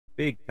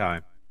Big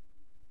time.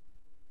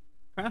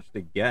 Crashed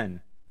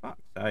again.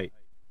 Fuck's sake.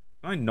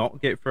 Can I not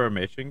get through a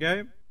mission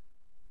game?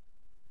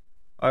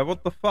 Like,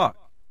 what the fuck?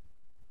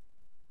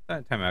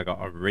 Don't tell me I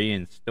gotta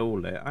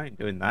reinstall it. I ain't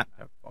doing that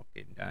to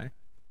fucking day.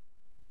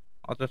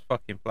 I'll just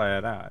fucking play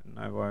it out.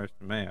 No worries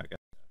to me, I guess.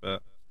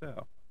 But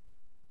still.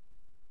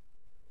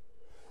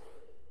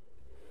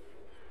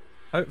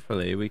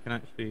 Hopefully we can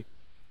actually...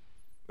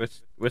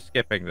 We're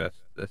skipping this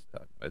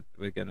time.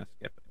 We're gonna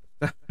skip it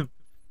this time.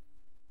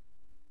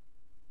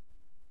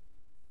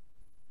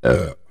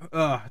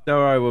 Don't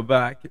worry, we're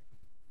back.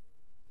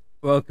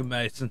 Welcome,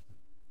 Mason.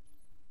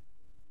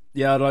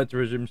 Yeah, I'd like to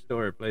resume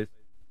story, please.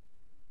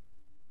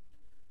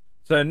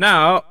 So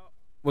now,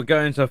 we're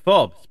going to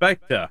FOB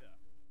Spectre.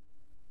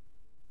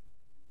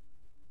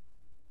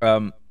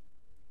 It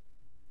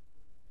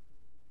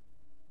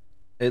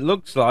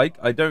looks like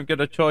I don't get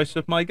a choice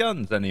of my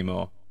guns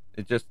anymore.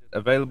 It's just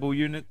available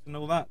units and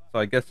all that. So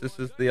I guess this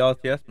is the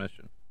RTS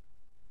mission.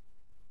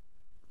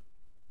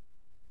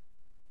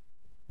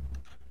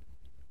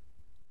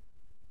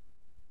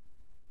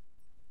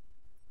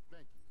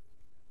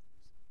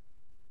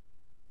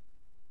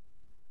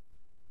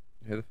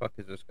 Who the fuck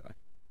is this guy?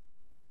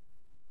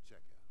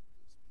 Check out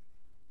this beauty.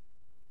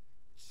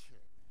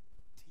 Chairman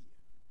Tian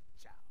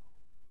Zhao.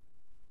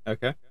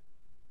 Okay.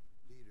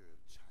 Leader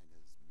of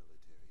China's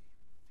military,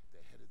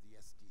 the head of the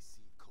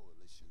SDC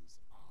coalition's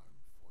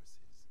armed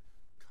forces.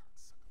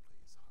 Cocksucker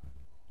plays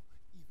hardball,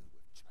 even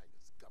with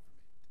China's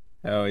government.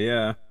 Hell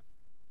yeah.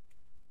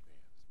 They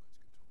have as much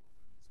control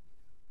over him as we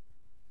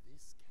do.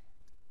 This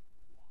cat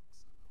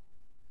walks alone.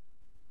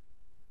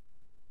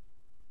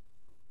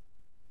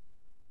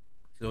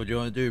 So what do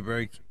you want to do,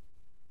 Briggs?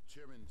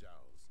 Chairman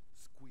Zhao's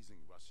squeezing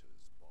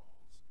Russia's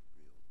balls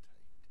real tight.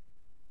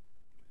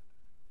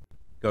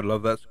 Gotta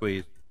love that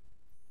squeeze.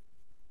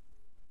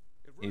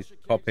 He's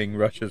copying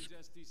Russia's.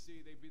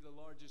 SDC, they'd be the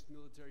largest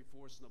military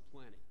force on the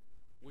planet,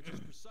 which is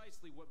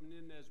precisely what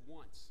Menendez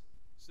wants,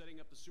 setting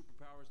up the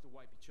superpowers to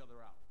wipe each other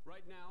out.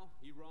 Right now,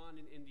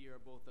 Iran and India are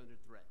both under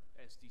threat.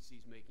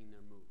 SDC's making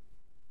their move.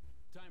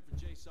 Time for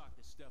JSOC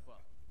to step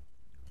up.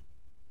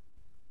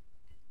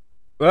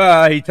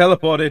 Ah, he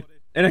teleported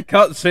in a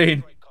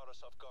cutscene.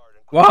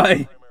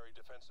 Why?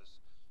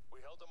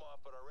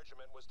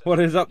 What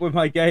is up with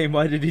my game?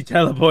 Why did he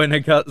teleport in a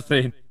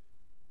cutscene?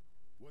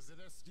 Was it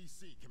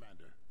SDC,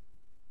 Commander?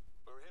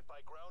 We were hit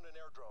by ground and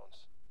air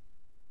drones.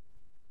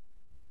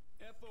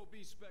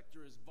 FOB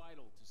Spectre is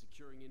vital to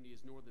securing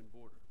India's northern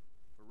border.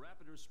 For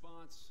rapid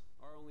response,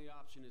 our only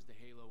option is to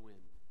halo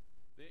in.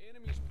 The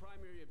enemy's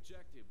primary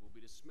objective will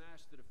be to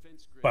smash the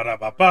defense grid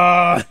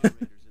Ba-da-ba-ba.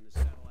 generators in the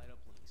satellite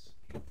uplinks.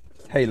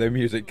 Halo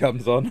music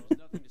comes on.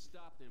 There's nothing to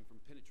stop them from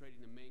penetrating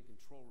the main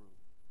control room.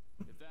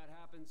 If that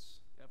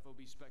happens,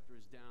 FOB Spectre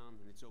is down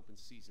and it's open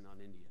season on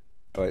India.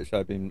 Alright, so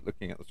I've been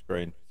looking at the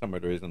screen. For some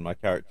odd reason, my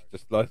character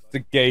just likes to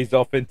gaze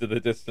off into the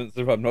distance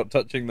if I'm not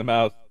touching the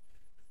mouse.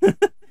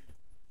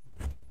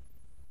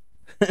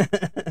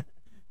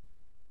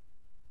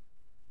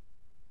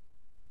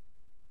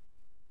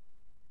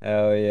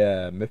 Oh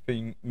yeah,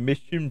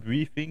 mission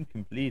briefing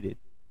completed.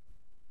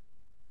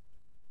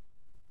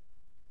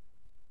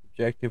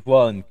 Objective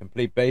 1,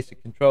 complete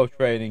basic control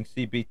training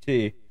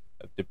CBT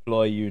of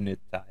deploy unit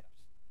types.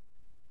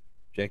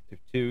 Objective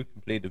 2,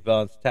 complete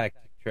advanced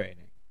tactic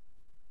training.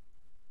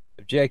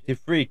 Objective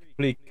 3,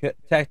 complete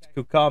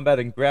tactical combat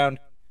and ground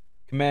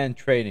command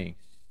training.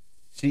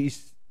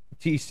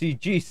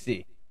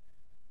 TCGC.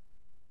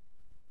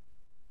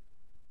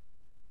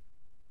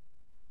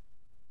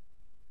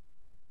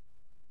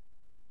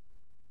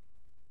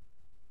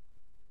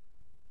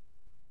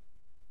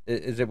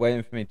 Is it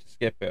waiting for me to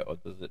skip it, or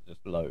does it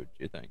just load,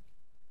 do you think?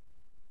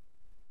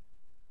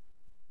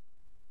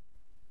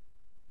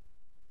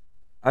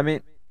 I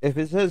mean, if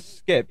it says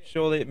skip,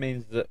 surely it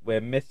means that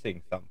we're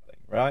missing something,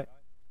 right?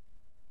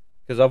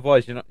 Because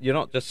otherwise you're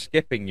not just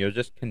skipping, you're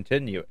just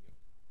continuing.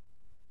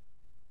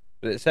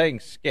 But it's saying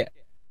skip.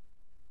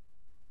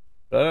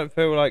 But I don't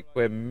feel like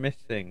we're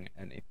missing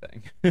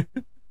anything.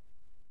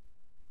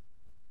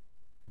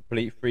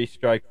 Complete free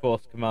strike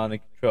force command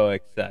and control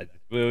exercises.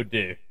 Will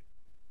do.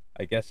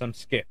 I guess I'm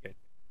skipping.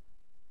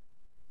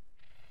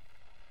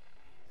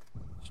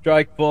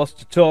 Strike force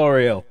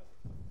tutorial.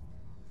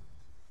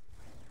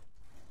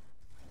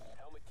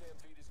 Helmet cam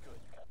feed is good.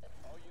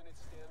 All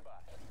units stand by.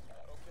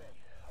 Okay,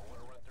 I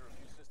want to run through a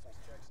few systems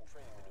checks and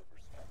training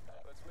maneuvers.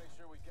 Let's make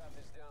sure we got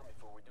this down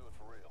before we do it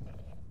for real.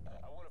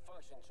 I want a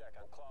function check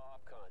on Claw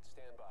Opcon.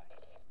 Stand by.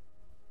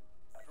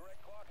 Direct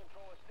claw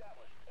control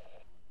established.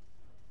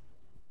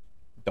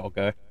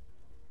 Doggo.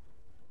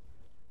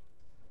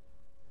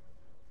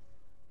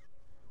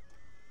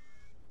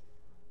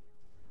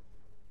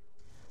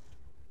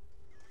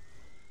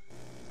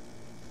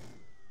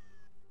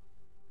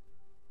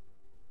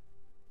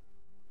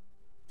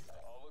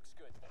 All looks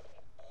good.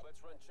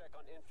 Let's run check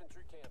on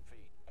infantry cam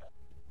feed.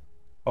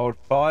 Hold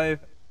 5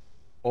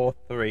 or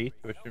 3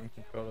 to assume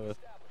control of.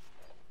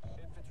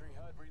 Infantry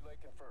HUD relay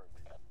confirmed.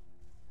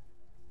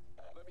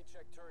 Let me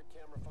check turret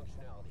camera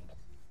functionality.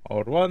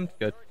 Hold 1 to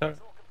go to turret.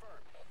 Control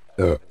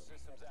confirmed.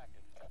 Systems active.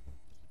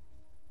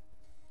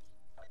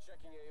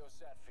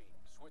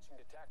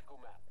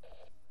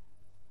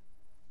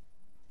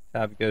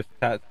 Tab goes to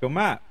tactical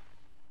map.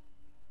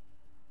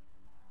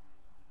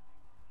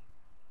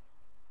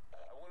 I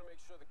want to make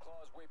sure the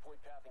Claw's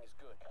waypoint pathing is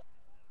good.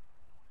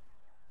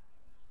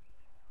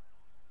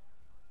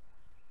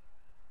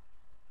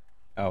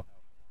 Oh.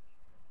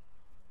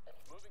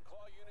 Moving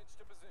Claw units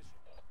to position.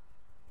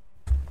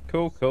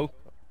 Cool.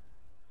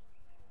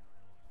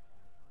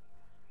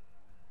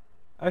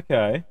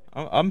 Okay.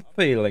 I'm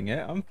feeling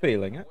it. I'm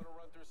feeling I it. want to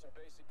run through some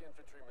basic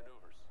infantry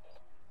maneuvers.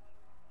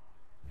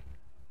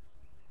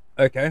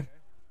 Okay.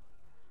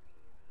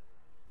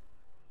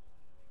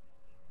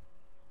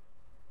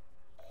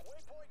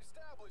 Waypoint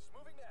established.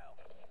 Moving now.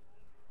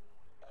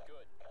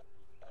 Good.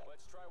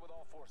 Let's try with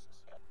all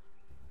forces.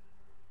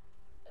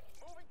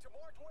 Moving to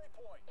marked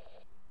waypoint.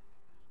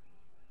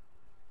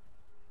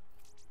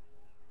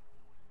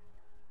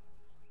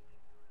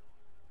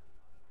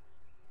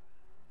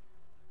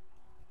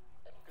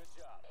 Good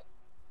job.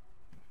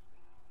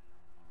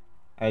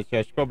 Actually,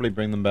 I should probably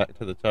bring them back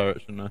to the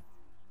turret, shouldn't I?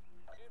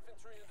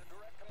 Infantry under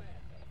direct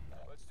command.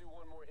 Let's do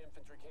one more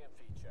infantry cam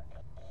feed check.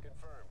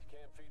 Confirmed.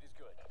 Cam feed is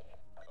good.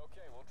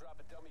 Okay, we'll drop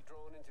a dummy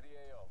drone into the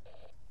AO.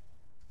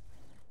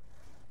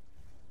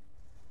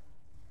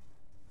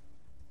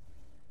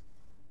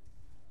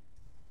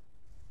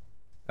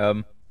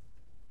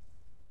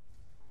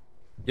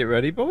 Get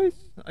ready, boys,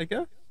 I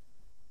guess. Stand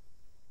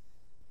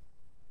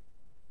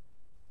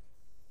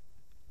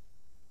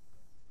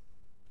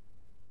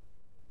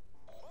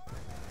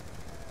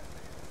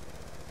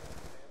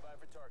by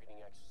for targeting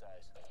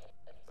exercise.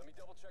 Let me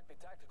double check the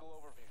tactical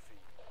overview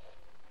feed.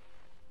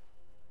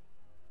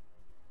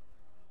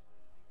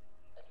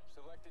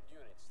 Selected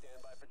units,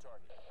 stand by for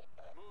target.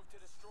 Move to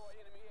destroy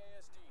enemy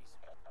ASDs.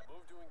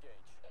 Move to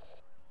engage.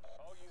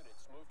 All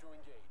units, move to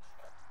engage.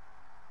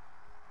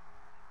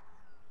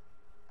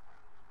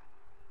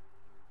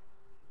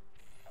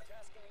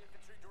 Tasking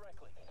infantry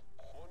directly.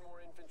 One more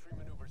infantry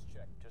maneuvers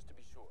check, just to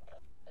be sure.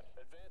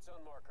 Advance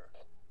on marker.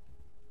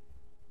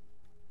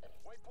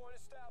 Waypoint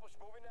established,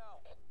 moving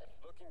now.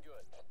 Looking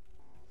good.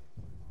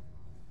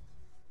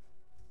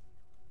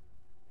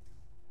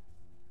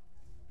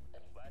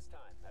 Last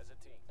time, as a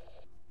team.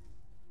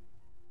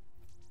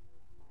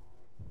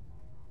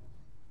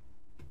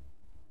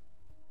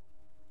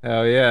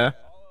 Hell yeah.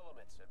 All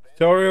elements, advance.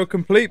 Tutorial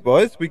complete,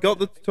 boys. We got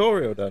the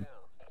tutorial done.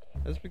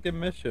 Let's begin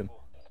mission.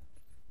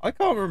 I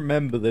can't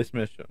remember this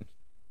mission.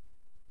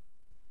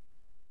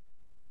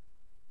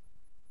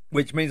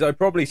 Which means I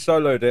probably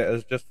soloed it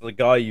as just the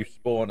guy you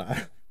spawn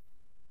at.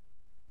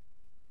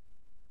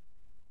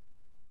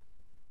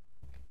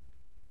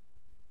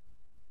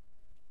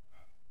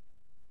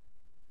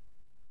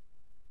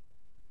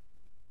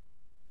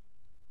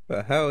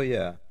 But hell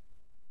yeah.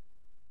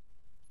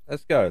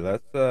 Let's go.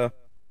 Let's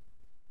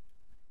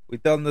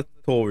we've done the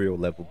tutorial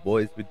level,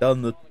 boys. We've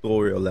done the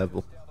tutorial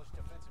level. Established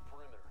defensive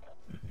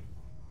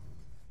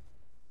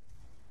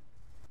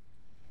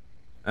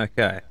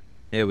perimeter. Okay.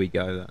 Here we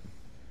go then.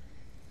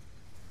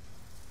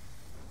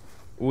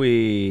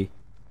 We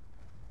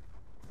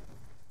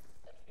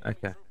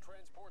okay. Troop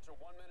transports are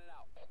 1 minute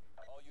out.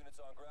 All units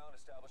on ground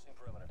establishing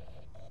perimeter.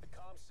 The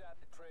ComSat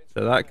that transports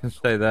So that can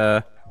stay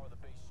there. power the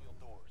base shield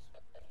doors.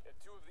 If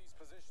 2 of these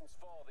positions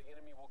fall, the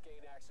enemy will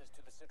gain access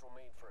to the central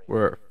mainframe.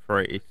 We're at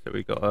 3, so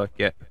we gotta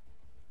get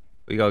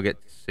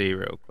to C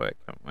real quick,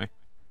 haven't we?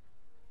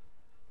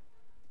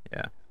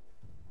 Yeah.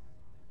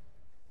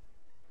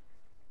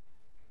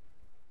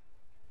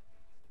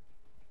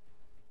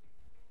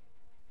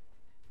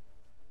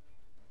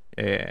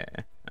 Yeah.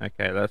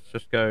 Okay, let's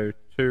just go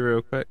 2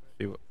 real quick,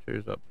 see what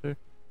 2's up to.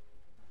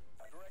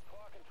 Direct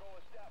claw control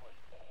established.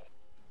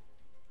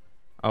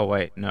 Oh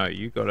wait, no,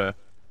 you gotta.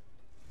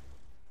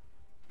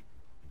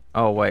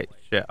 Oh wait,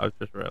 shit, I've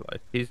just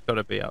realised. He's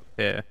gotta be up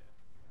here.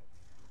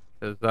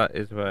 Because that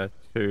is where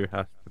 2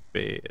 has to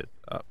be, is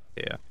up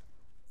here.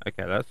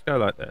 Okay, let's go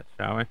like this,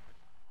 shall we?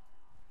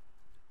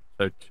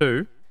 So 2.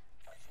 Switching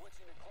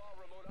to claw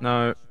remote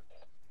No. operation.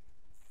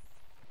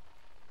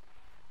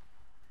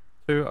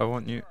 2, I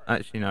want you.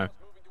 Actually, no.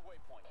 Moving to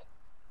waypoint.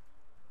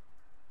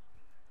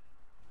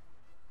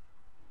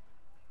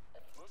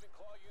 Moving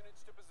claw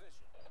units to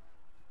position.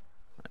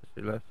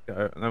 Actually, let's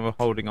go. And then we're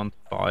holding on to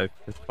 5.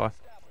 Because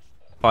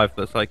 5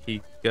 looks like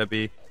he's gonna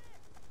be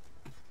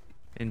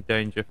in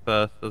danger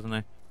first, doesn't he?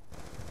 Enemy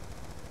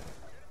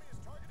is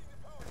targeting the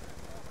power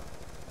transformer.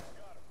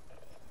 Got him.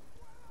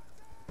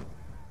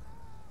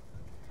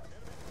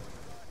 Enemy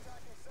forces are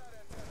attacking SAT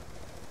antenna.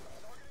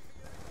 Targeting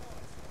the enemy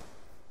claws.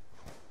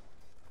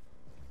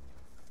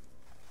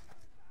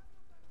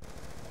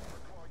 Our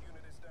claw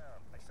unit is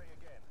down. I say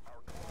again, our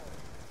claw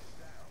unit is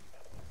down.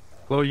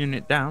 Claw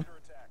unit down. Under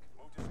attack.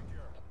 Move to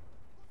secure.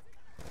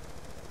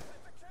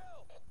 It's a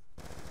kill.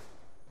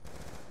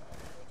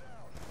 Hero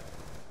down.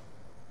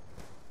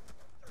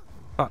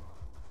 Fuck.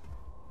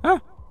 Ah!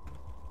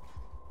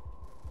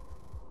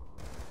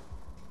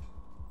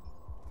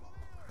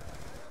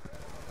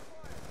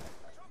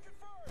 Kill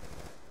confirmed.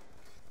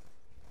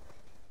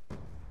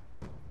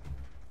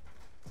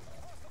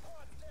 Hostile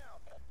quad is down.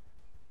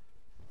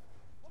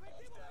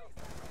 He's down.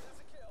 That's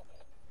a kill.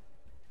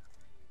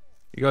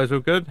 You guys all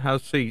good?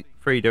 How's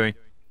C3 doing?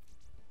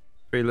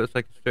 3 looks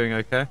like it's doing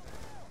okay.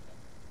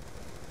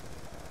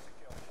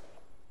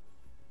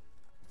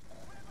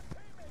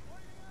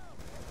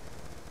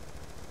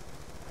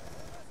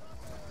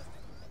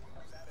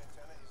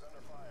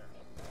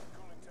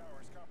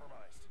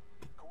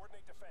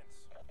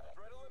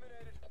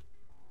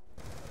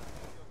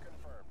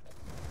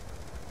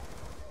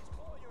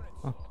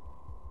 Oh.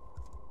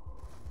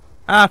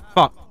 Ah,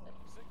 fuck.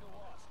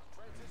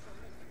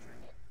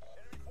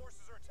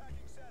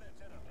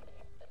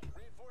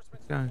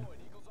 Going.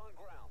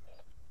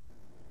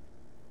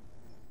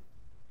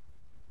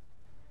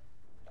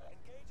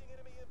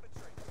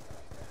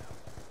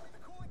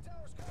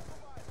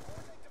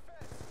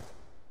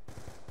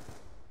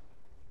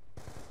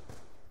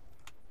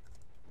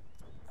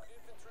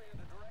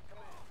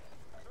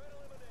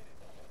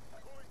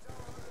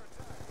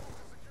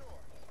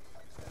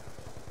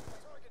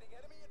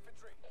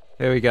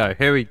 Here we go,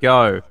 here we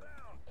go.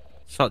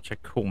 Such a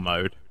cool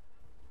mode.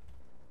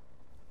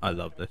 I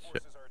love this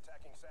shit.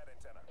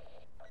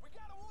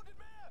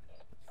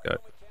 Let's go.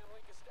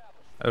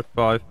 Code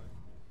 5.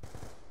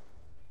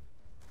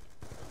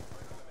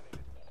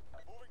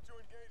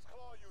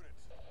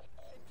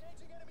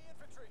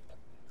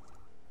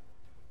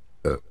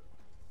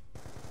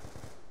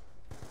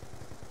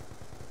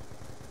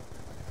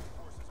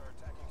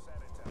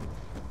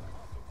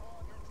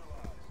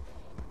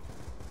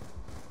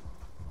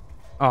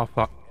 Oh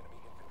fuck.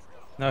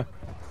 No.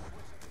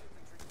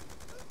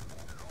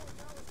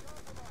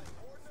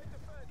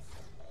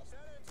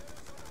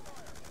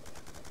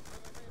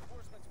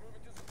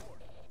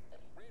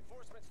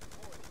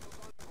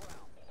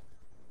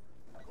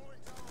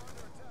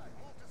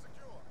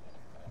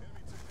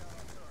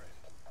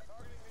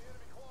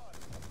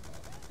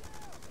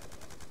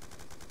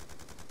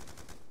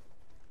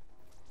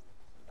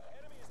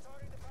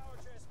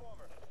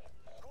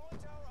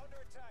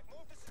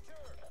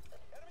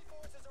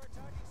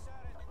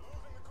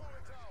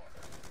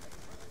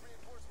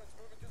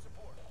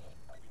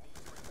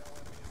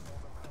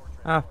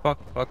 Ah, fuck.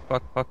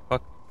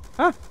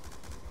 Ah!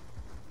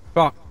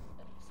 Fuck.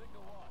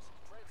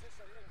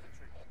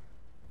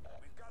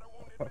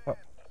 Fuck.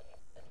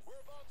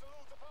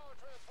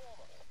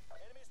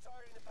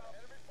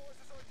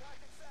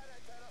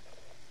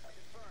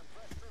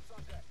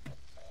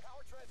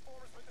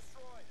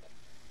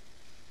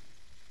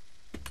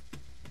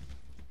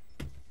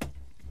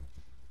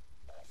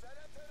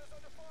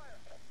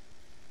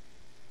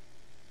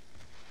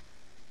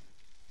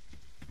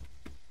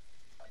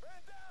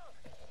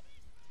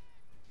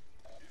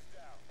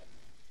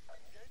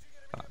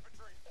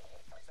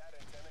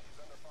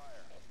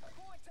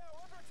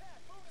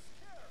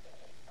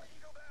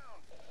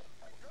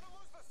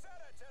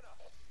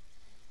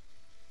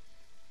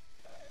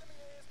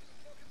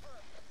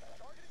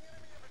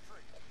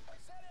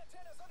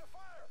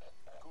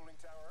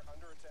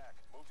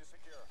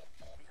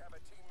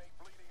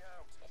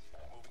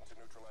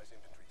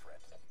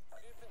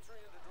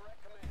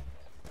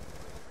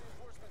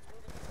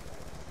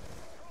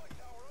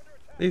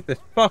 Leave this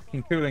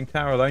fucking cooling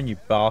tower alone, you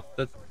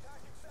bastard.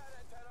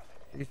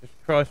 Jesus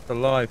Christ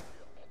alive.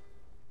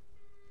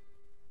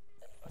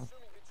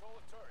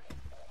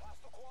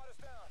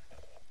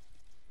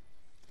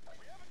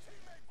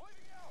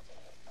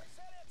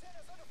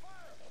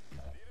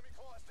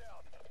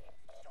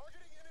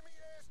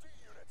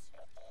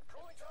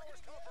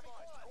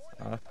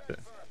 Oh, shit.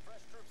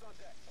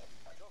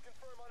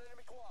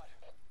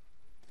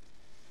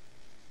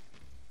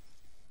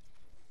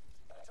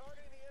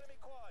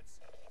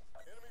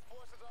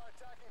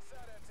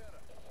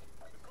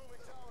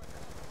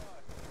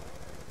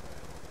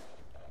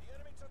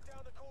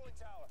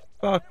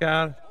 Fuck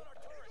out.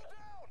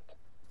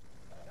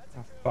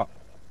 Oh, fuck.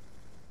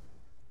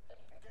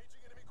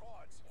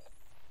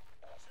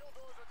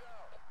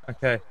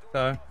 Okay,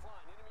 so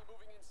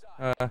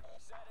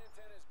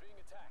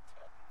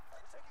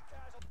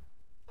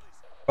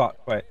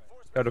fuck, wait.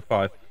 Let's go to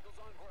 5.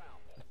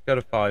 Let's go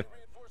to 5.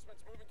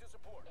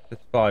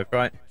 It's 5,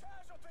 right?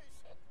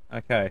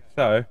 Okay,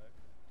 so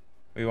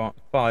we want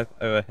 5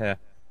 over here.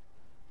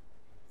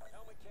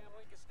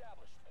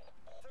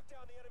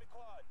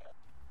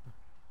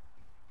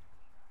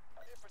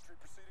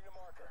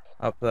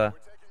 Up there.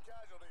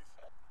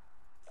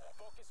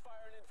 Focus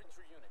fire on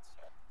infantry units.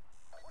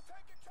 We're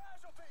taking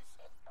casualties.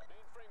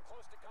 Mainframe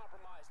close to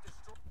compromise.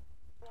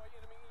 Destroy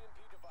enemy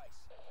EMP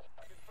device.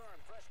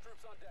 Confirmed. Fresh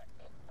troops on deck.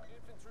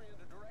 Infantry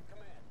under direct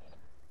command.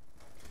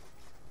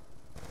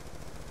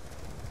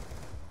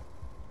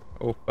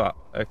 Oh fuck.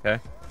 Okay.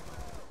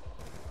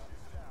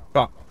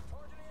 Fuck.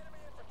 Targeting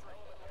enemy infantry.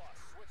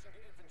 Switching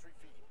to infantry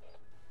feed.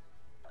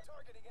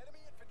 Targeting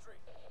enemy infantry.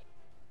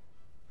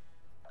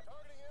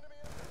 Targeting enemy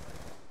infantry.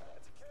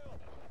 That's a kill.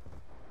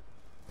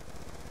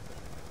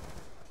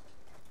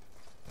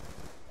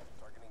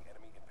 Targeting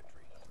enemy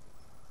infantry.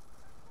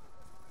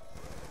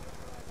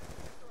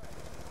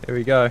 Here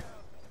we go. He's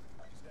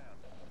down.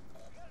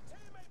 We got a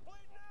teammate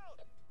bleeding out.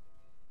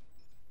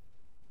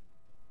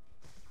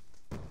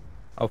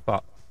 Oh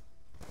fuck.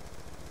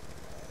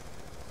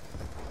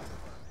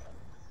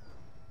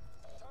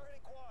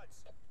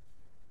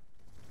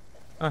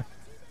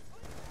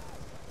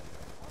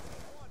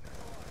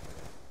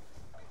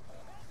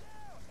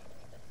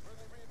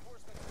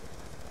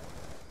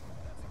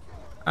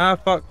 Ah,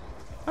 fuck.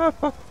 Ah,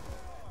 fuck.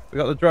 We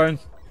got the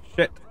drones.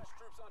 Shit. Troops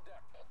on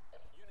deck.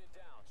 Unit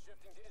down.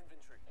 Shifting to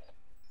infantry.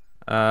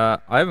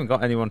 I haven't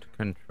got anyone to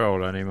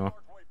control anymore. Mark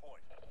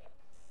waypoint.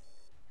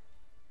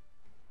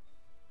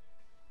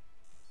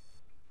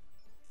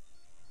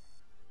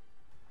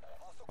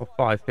 Oh,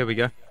 5. Here we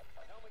go.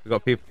 We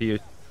got people to use.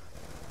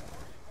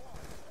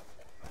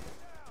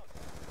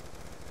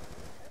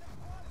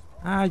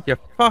 Ah, you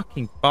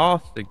fucking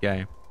bastard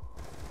game.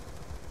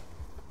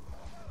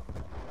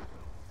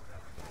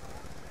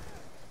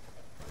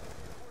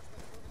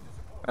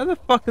 Where the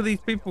fuck are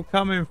these people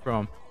coming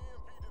from?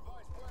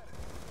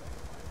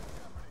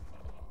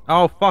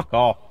 Oh, fuck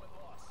off.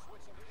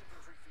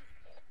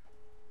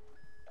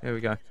 Here we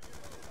go.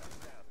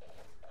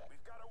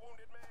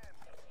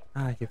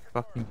 Ah, you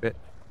fucking bitch.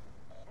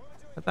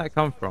 Where'd that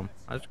come from?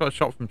 I just got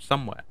shot from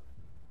somewhere.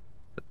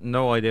 But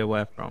no idea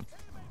where from.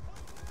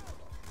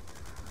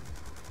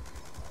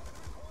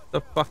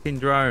 The fucking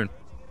drone.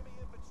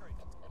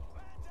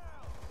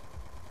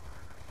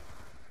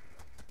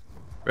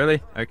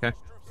 Really? Okay.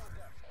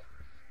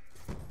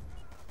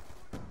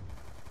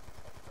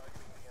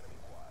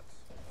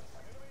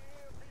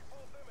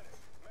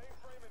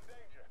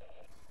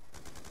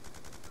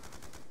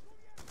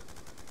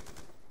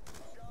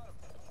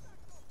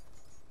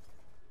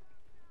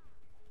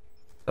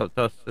 Help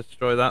us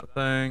destroy that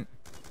thing.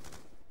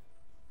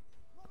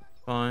 That's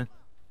fine.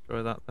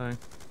 Destroy that thing.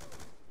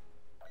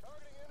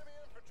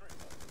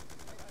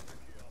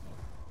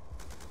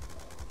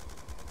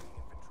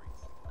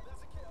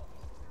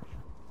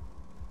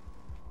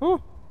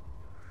 Whew.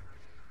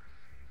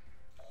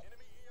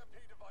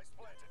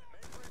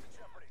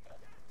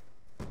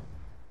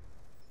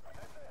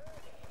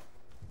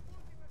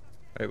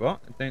 Wait,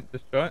 what? It didn't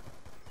destroy it?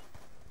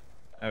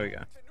 There we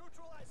go.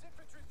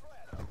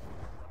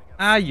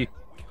 Ah, you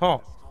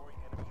cock.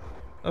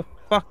 The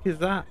fuck is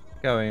that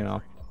going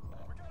on?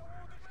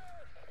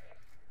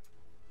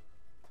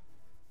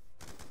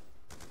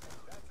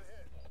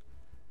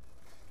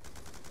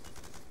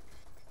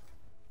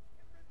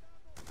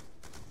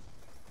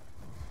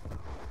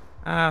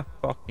 Ah,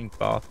 fucking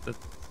bastard.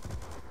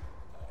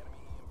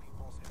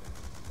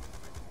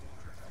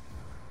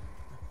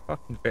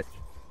 Fucking bitch.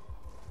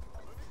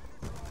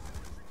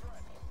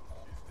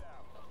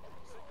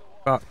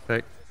 Fuck's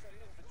sake.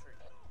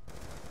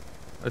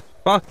 Those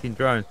fucking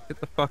drones. Get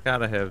the fuck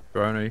out of here,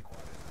 droney.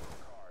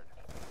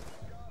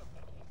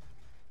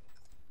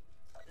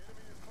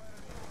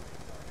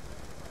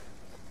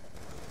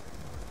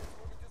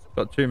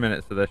 Got 2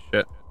 minutes of this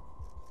shit.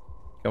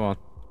 Come on.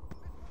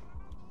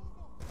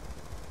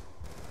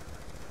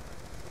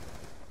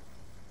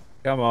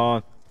 Come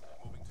on.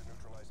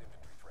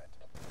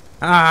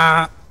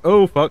 Ah!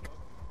 Oh, fuck.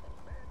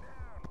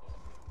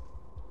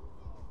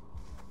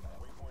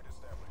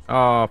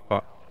 Oh,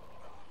 fuck.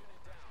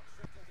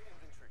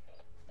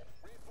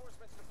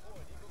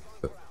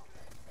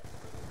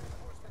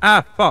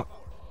 Ah, fuck.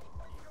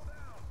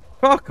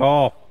 Fuck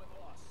off.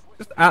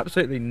 Just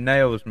absolutely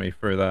nails me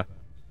through there.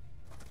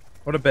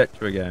 What a bitch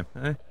of a game,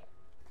 eh?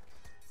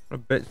 What a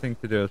bitch thing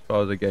to do as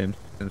far as the game's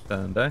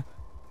concerned, eh?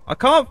 I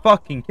can't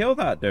fucking kill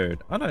that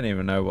dude. I don't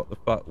even know what the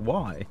fuck.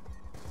 Why?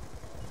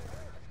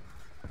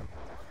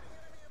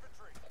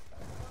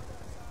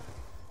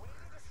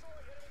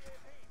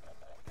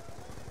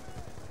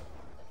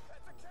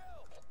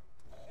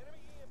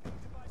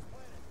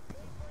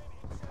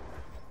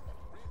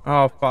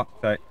 Oh,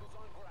 fuck's sake.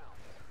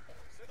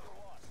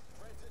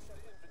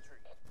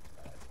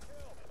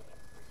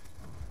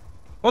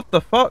 What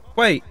the fuck?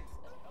 Wait.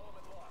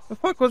 The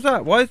fuck was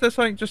that? Why is there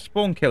something just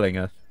spawn killing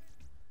us?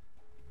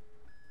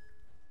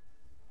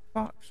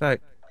 Fuck's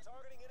sake.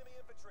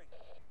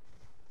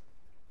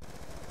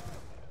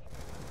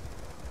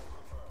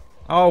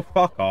 Oh,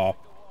 fuck off.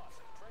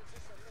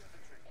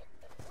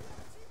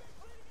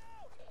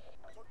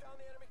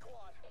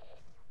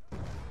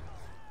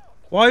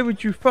 Why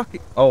would you fucking...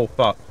 Oh,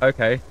 fuck.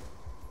 Okay.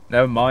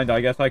 Never mind. I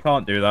guess I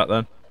can't do that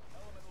then.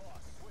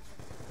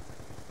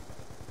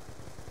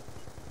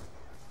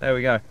 There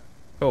we go.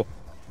 Cool.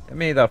 Get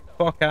me the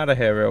fuck out of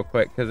here real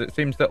quick, because it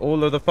seems that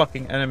all of the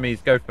fucking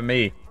enemies go for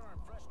me.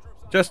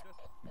 Just...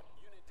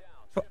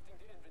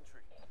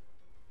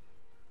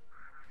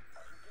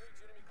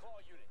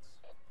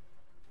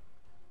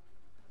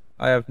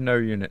 I have no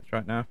units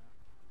right now.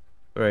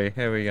 3.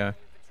 Here we go.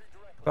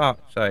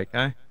 Fuck's sake,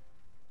 eh?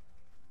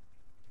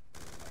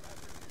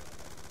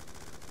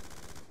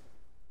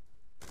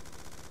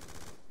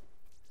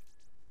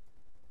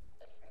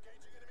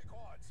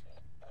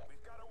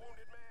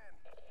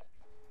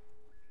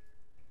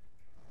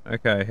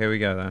 Okay, here we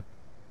go then.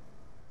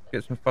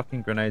 Get some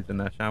fucking grenades in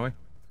there, shall we?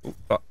 Oh,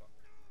 fuck.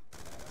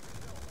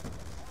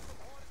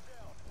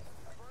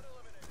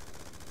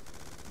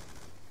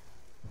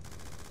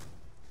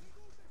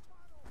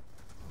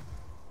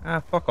 Ah,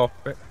 fuck off,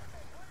 bitch.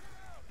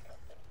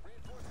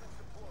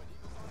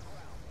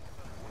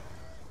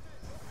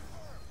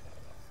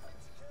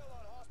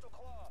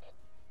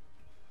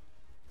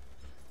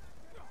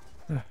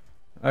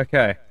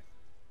 Okay.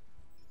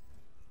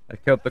 I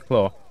killed the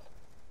claw.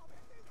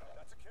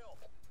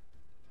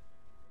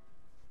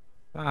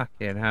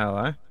 Fucking hell,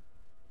 eh?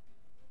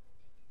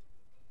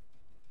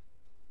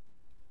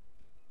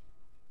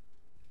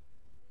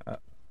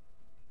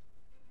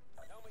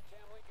 Helmet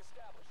cam link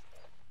established.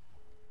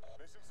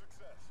 Mission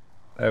success.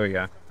 There we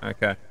go.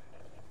 Okay.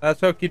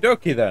 That's okie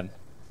dokie then.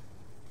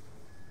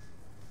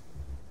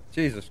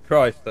 Jesus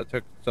Christ, that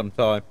took some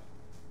time.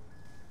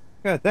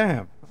 God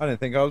damn. I didn't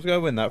think I was going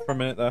to win that for a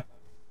minute there.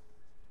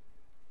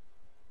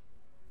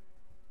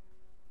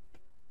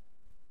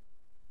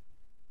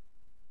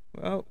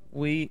 Well,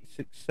 we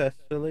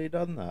successfully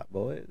done that,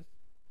 boys.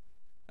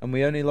 And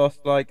we only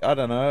lost, like, I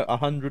don't know,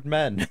 100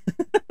 men.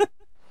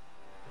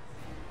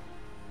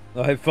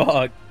 Like,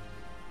 fuck.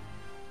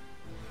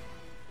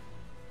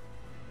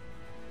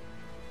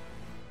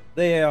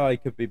 The AI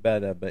could be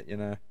better, but, you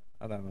know,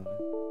 I don't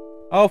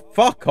know. Oh,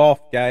 fuck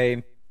off,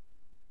 game.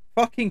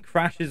 Fucking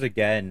crashes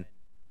again.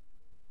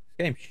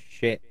 This game's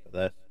shit for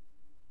this.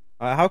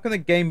 How can the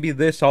game be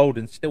this old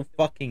and still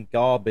fucking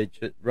garbage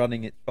at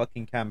running its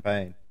fucking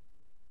campaign?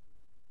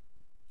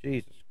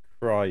 Jesus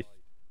Christ.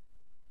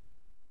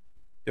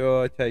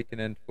 Do I take an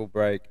interval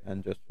break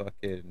and just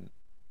fucking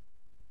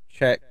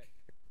check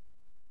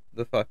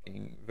the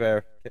fucking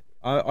verification?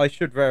 I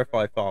should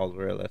verify files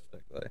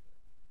realistically,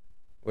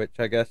 which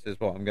I guess is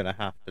what I'm gonna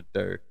have to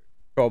do.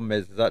 Problem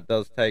is that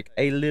does take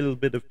a little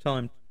bit of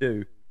time to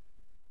do,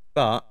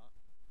 but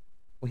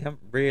we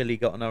haven't really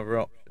got another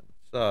option,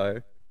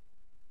 so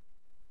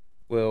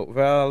we'll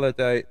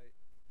validate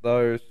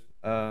those,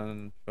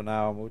 and for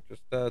now we'll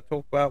just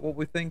talk about what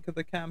we think of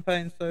the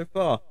campaign so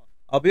far.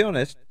 I'll be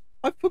honest,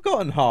 I've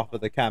forgotten half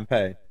of the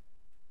campaign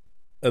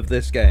of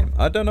this game.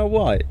 I don't know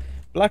why.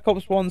 Black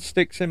Ops 1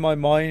 sticks in my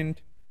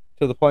mind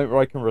to the point where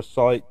I can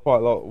recite quite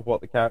a lot of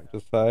what the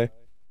characters say,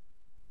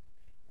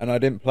 and I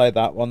didn't play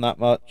that one that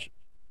much.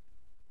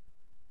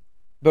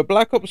 But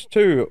Black Ops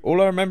 2,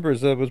 all I remember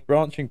is there was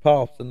branching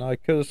paths, and I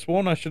could have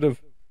sworn I should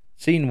have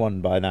seen one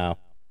by now.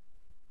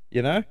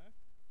 You know?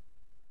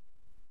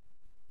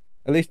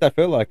 At least I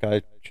feel like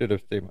I should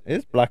have seen one. It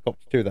is Black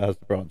Ops 2 that has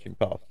the branching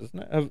paths, isn't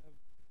it?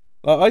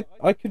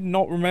 I could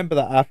not remember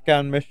that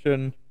Afghan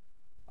mission.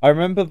 I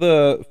remember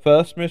the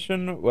first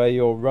mission where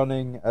you're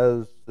running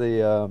as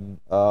the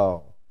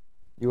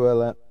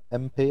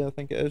ULMP, I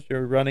think it is,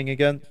 you're running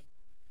against.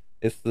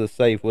 It's the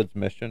Save Woods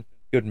mission.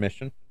 Good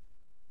mission.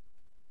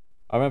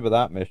 I remember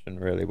that mission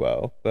really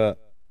well, but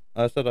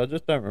I said I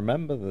just don't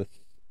remember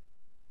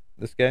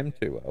this game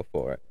too well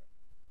for it.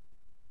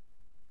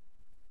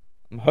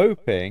 I'm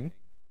hoping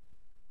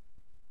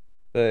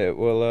that it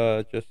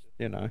will just,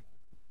 you know,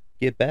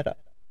 get better.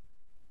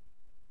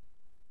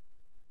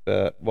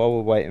 But while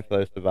we're waiting for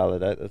those to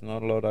validate, there's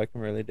not a lot I can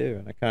really do,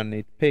 and I kind of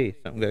need to pee,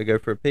 so I'm going to go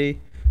for a pee,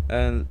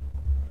 and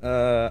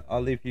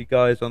I'll leave you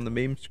guys on the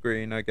meme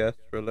screen, I guess,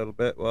 for a little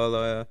bit while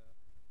I...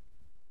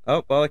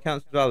 Oh, well,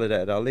 account's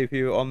validated. I'll leave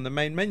you on the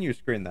main menu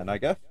screen then, I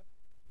guess.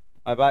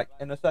 I'm back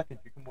in a second.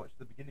 You can watch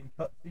the beginning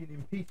cutscene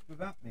in peace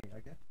without me.